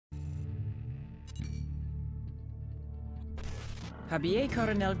Javier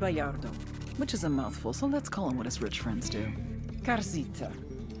Coronel Bayardo, which is a mouthful, so let's call him what his rich friends do. Carcita.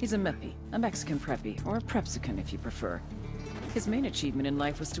 He's a meppy, a Mexican preppy, or a prepsican if you prefer. His main achievement in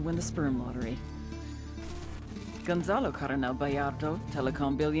life was to win the sperm lottery. Gonzalo Coronel Bayardo,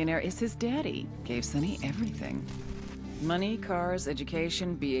 telecom billionaire, is his daddy. Gave Sonny everything. Money, cars,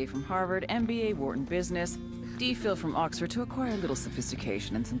 education, BA from Harvard, MBA Wharton Business, DPhil from Oxford to acquire a little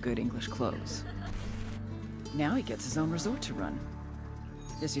sophistication and some good English clothes. Now he gets his own resort to run.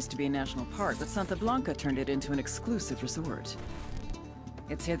 This used to be a national park, but Santa Blanca turned it into an exclusive resort.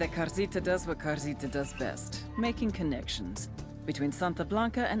 It's here that Carcita does what Carcita does best, making connections between Santa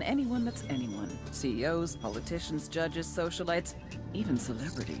Blanca and anyone that's anyone. CEOs, politicians, judges, socialites, even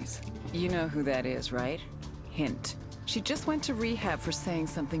celebrities. You know who that is, right? Hint. She just went to rehab for saying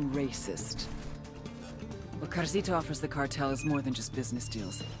something racist. What Carcita offers the cartel is more than just business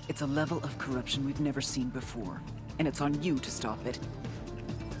deals. It's a level of corruption we've never seen before. And it's on you to stop it.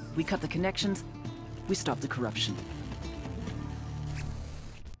 We cut the connections, we stop the corruption.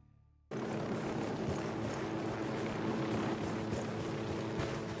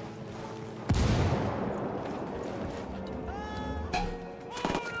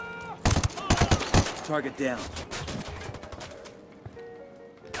 Target down.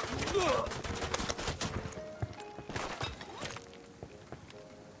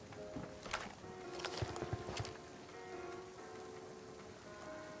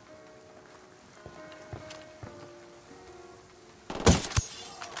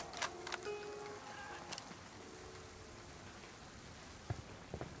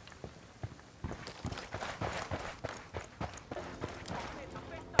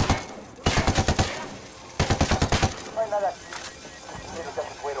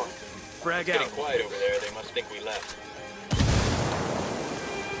 Frag out. It's getting quiet over there. They must think we left.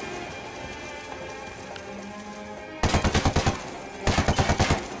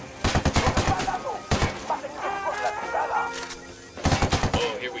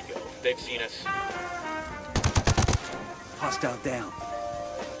 Oh, here we go. They've seen us. Hostile down.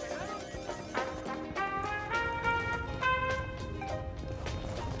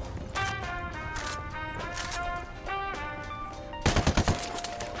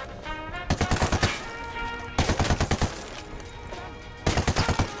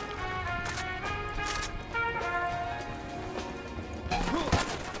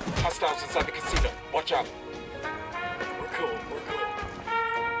 Hostiles inside the casino. Watch out. We're cool. We're cool.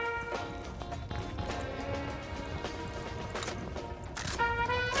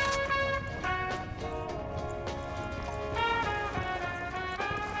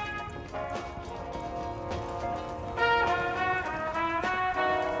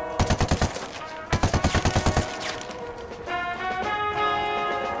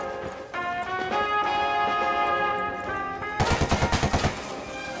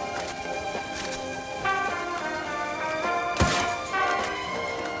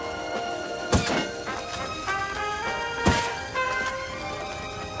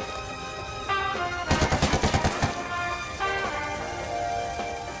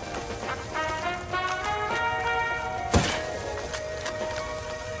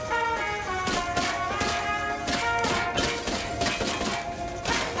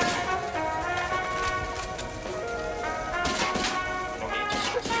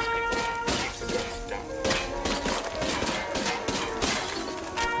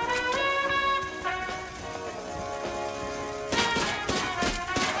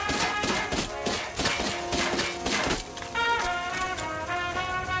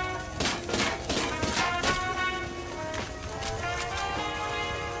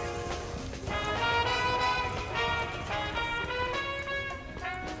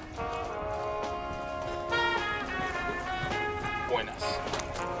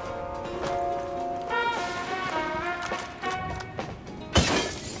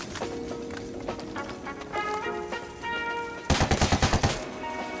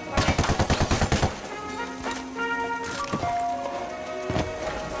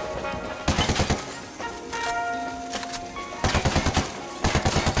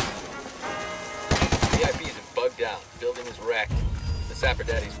 Sapper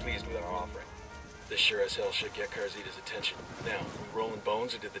Daddy's pleased with our offering. This sure as hell should get Carcita's attention. Now, we rolling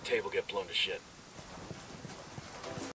bones or did the table get blown to shit?